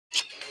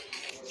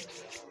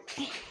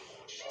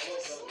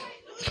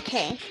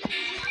Okay.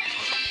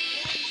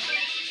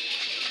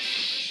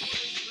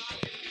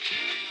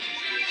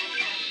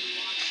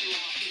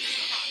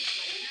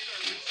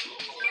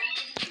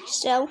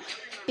 So,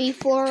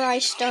 before I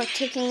start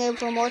taking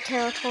over more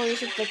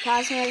territories with the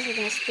Cosmos, we're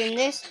gonna spin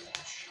this.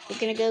 We're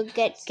gonna go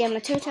get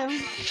Gamatoto.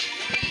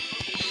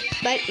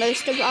 But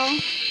most of all,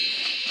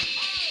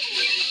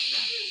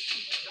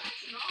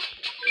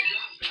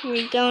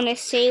 we're gonna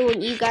say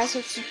what you guys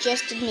have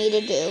suggested me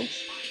to do.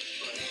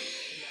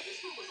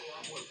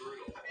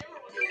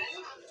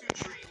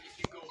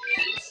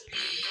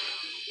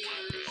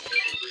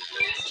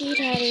 Get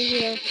out of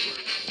here.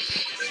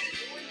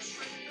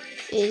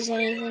 Is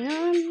anything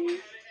on?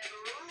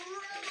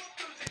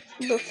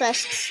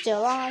 Refresh's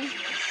still on.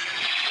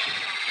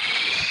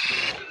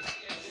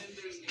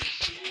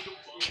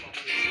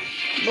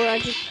 Bro, I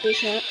just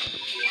push it.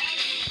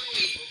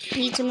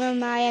 Need some of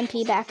my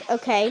MP back.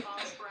 Okay.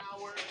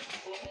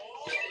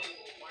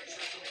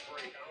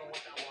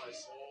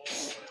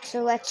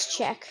 So let's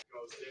check.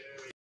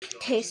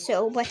 Okay,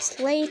 so let's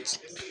wait.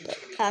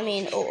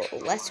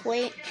 Let's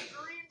wait.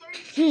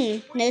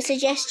 No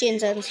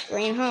suggestions on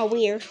screen, huh?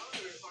 Weird.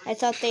 I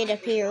thought they'd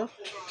appear.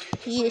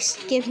 You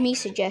give me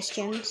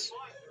suggestions.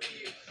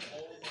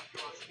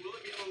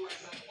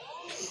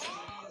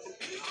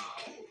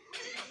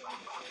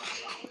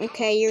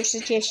 Okay, your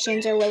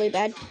suggestions are really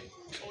bad.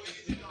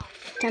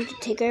 Time to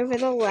take over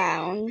the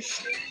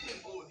lounge.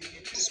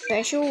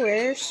 Special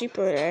rare,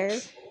 super rare.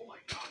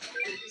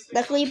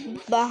 Luckily,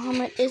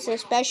 Bahamut is a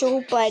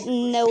special, but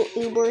no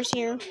Ubers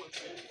here.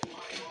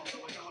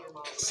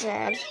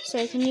 Sad. So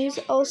I can use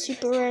all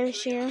super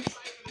rares here.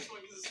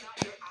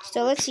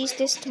 So let's use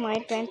this to my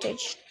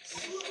advantage.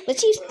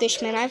 Let's use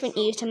Fishman. I haven't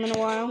used him in a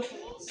while.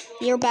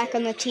 You're back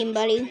on the team,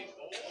 buddy.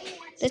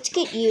 Let's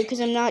get you, because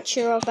I'm not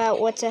sure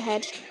about what's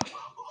ahead.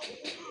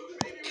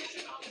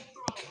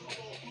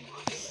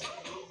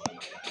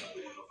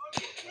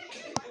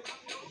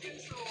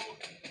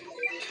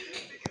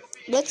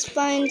 Let's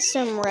find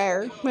some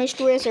rare. Most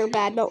rares are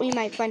bad, but we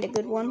might find a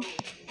good one.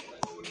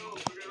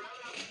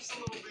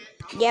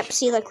 Yep,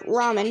 see, like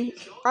ramen.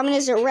 Ramen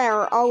is a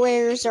rare. All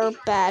rares are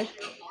bad,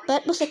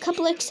 but with a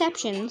couple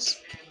exceptions.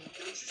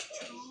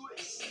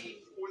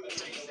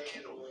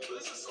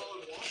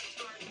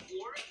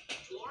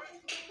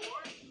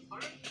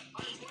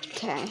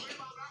 Okay.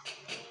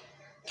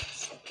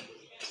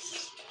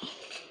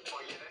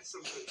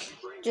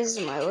 This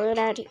is my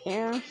loadout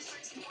here.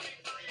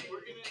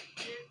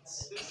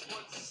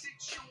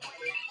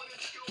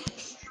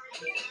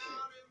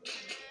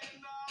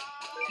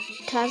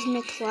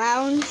 Cosmic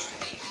Lounge.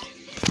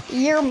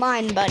 You're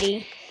mine,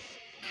 buddy.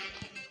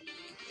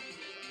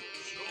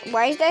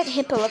 Why does that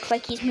hippo look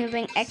like he's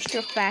moving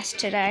extra fast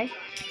today?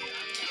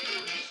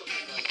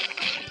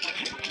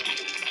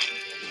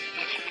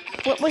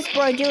 What was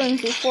Bro doing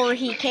before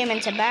he came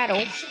into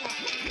battle?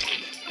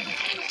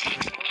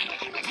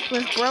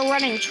 Was Bro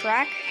running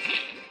track?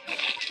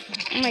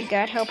 Oh my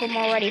god, help, him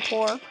already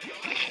poor.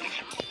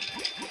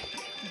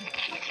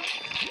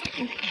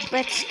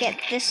 Let's get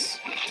this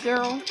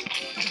girl.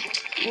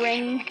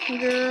 Ring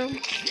girl.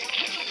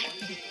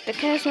 The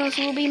cosmos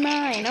will be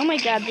mine. Oh my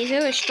god, these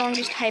are the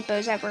strongest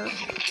hypos ever.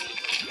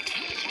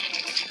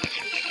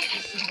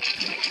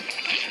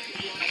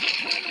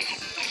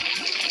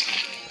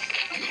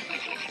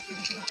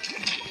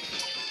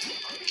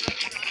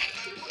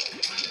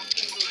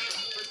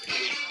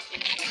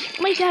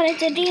 Oh my god,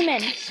 it's a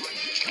demon.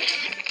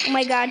 Oh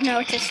my god, no,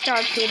 it's a star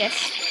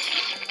fetus.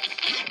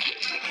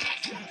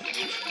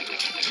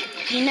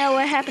 You know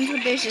what happens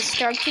when there's a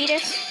star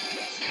fetus?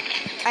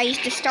 I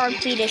used to Star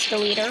Fetus the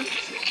leader.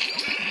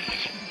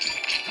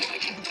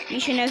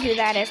 You should know who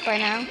that is by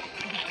now.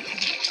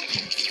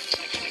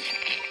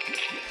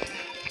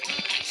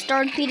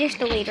 Star Fetus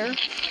the leader.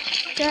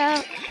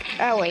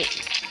 Oh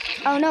wait.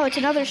 Oh no, it's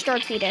another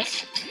Star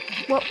Fetus.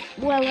 What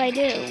will I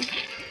do?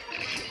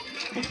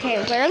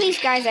 Okay, well, are these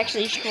guys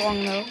actually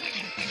strong though?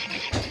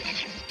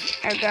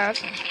 Oh god.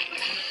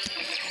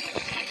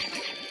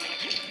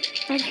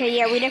 Okay,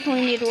 yeah, we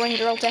definitely need one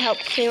girl to help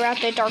clear out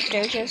the dark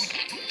doges.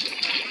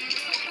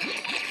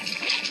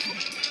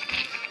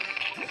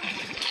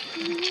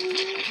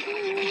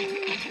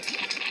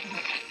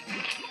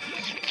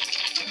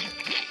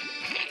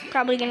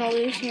 Probably gonna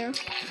lose here.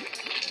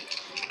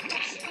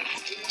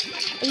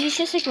 It's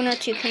just like 1 or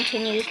 2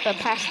 continues, but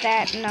past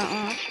that,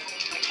 nuh-uh.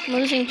 I'm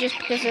losing just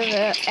because of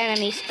the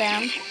enemy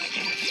spam.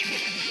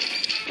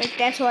 Like,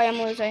 that's why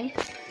I'm losing.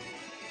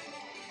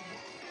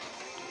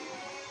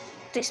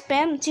 They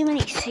spam too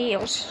many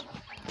seals.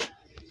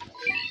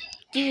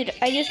 Dude,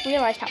 I just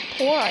realized how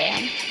poor I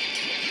am.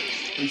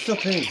 Are you still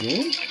playing a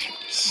game?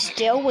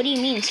 Still? What do you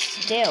mean,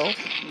 still?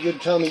 You're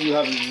telling me you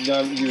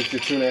haven't used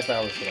your 2.5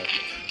 hours today.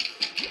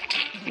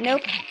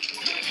 Nope.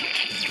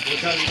 What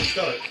time did you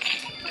start?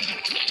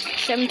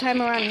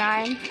 Sometime around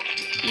 9.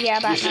 Yeah,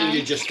 about 9. You said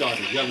you just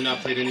started. You have not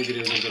played any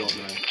video games at all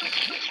tonight.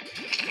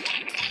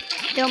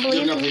 Don't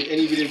believe me? You have not played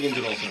any video games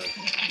at all tonight.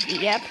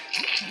 Yep.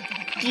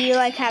 Do you,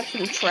 like, have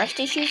some trust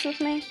issues with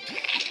me?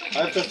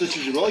 I have trust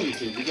issues with all you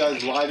kids. You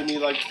guys lie to me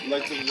like a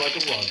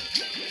vlog.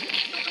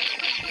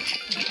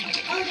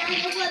 Oh,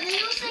 Dad, what? They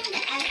don't sing the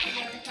F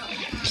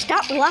word.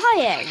 Stop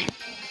lying.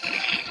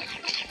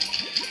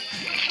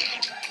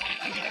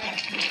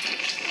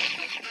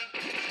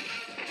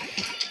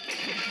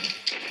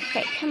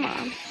 Okay, come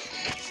on.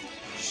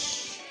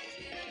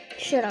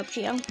 Shut up,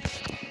 Gio.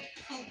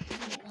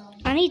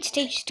 I need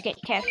stages to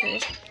get cat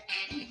food.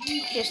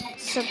 Just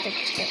something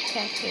to get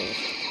cat food.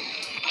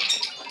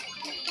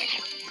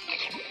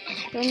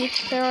 Do I need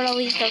to clear out all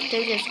these dark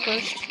stages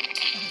first?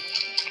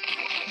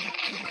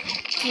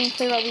 I need to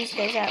clear all these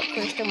guys out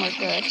first and we're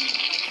good.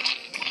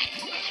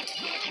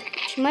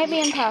 Which might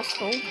be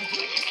impossible.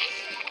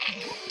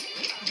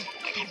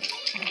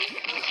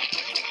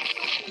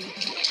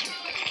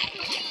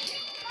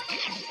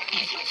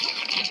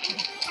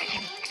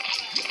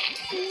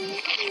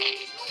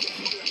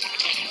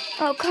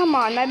 Oh, come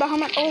on, my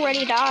Bahamut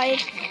already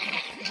died.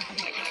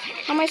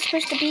 How am I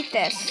supposed to beat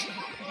this?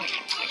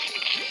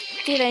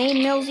 Dude, I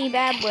need Millsy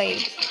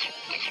badly.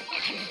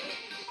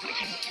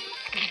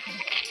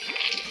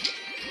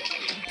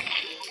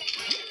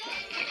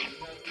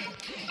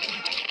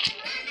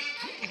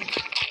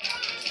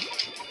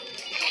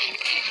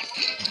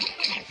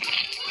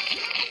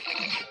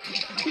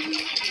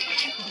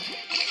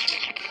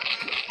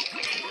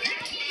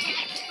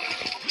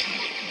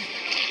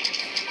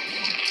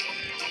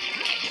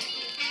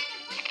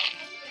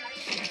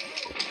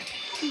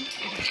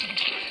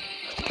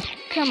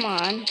 Come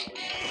on.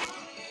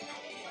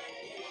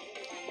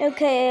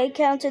 Okay, I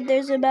counted.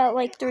 There's about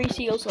like 3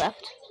 seals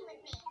left.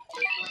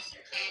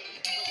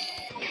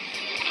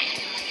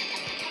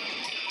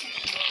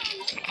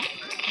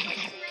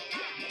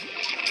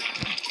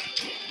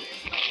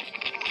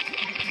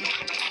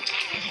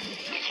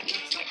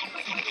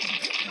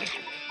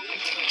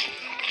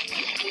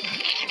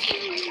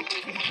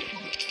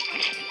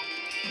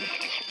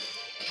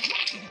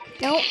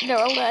 Nope, they're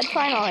all dead,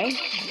 finally.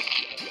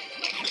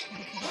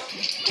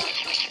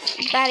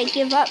 Bad to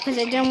give up because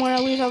I didn't want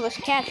to lose all this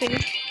cat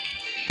food.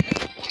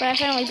 But I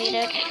finally beat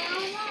it.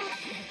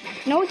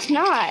 No, it's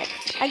not.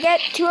 I get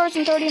 2 hours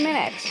and 30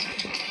 minutes.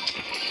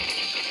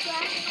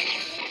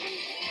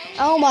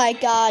 Oh my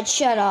god,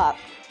 shut up.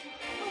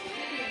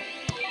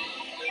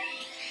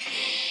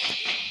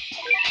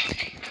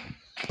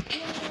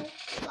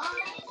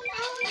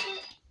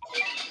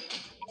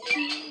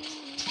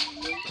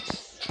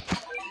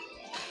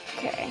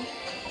 Okay.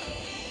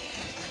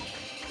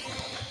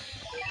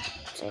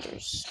 Consider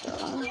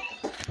star.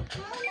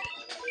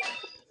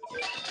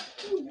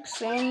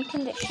 Same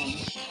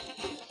conditions.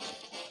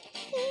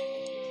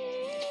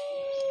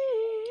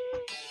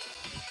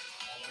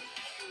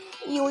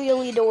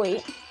 Yoily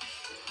doy.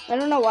 I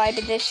don't know why,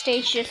 but this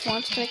stage just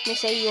wants to make me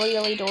say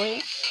yoily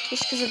doy.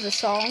 Just because of the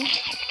song.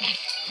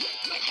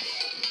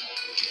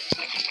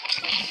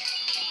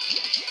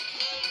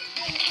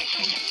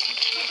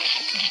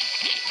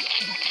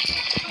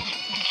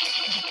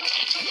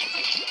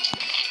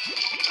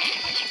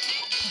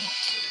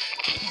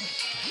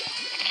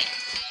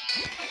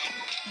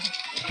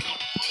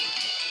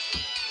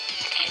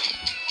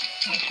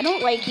 I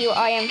don't like you,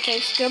 I am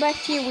face. Go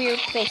back to your weird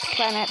face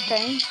planet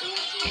thing.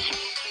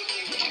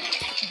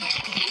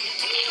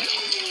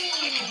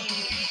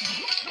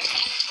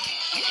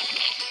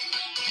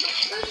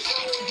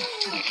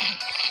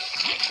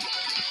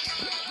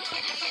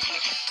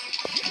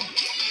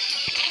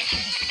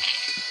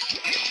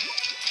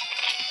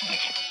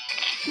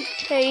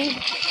 Hey.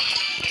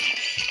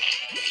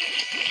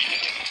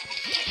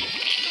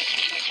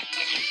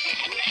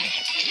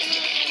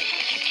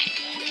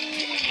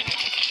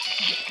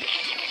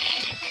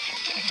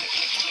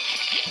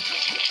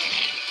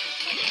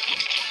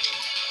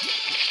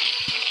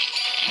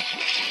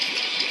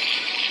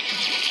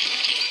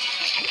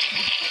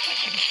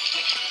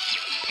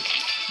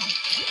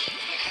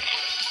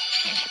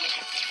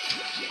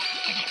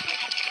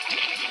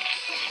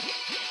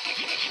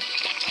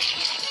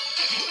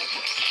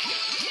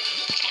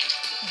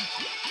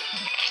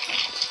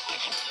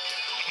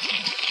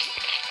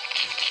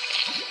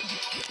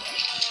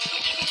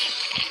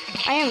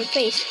 I am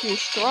face too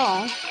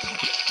strong.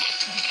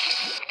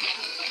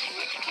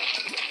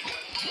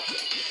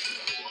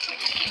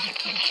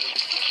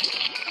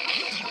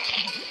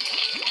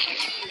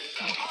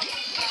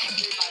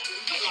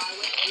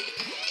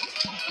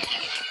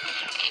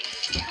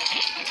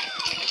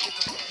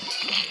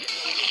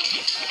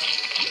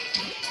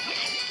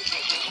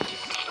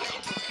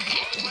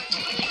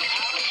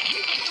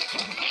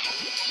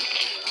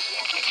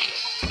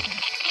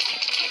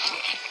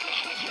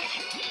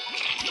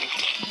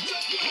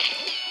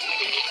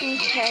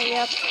 Okay,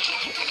 yep.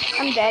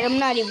 I'm dead. I'm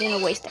not even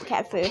gonna waste that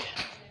cat food.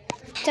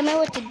 Tell me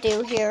what to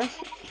do here.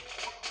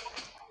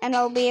 And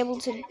I'll be able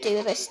to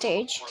do this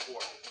stage.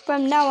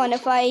 From now on,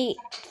 I'm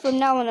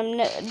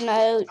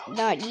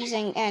not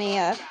using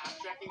any,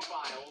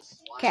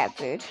 cat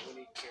food.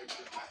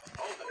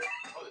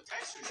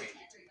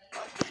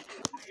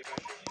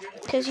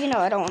 Because, you know,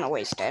 I don't want to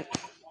waste it.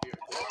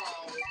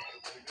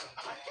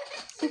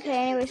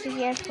 Okay, anyways, thank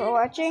you guys for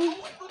watching.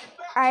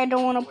 I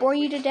don't want to bore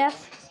you to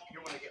death,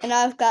 and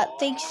I've got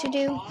things to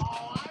do.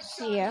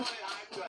 So yeah.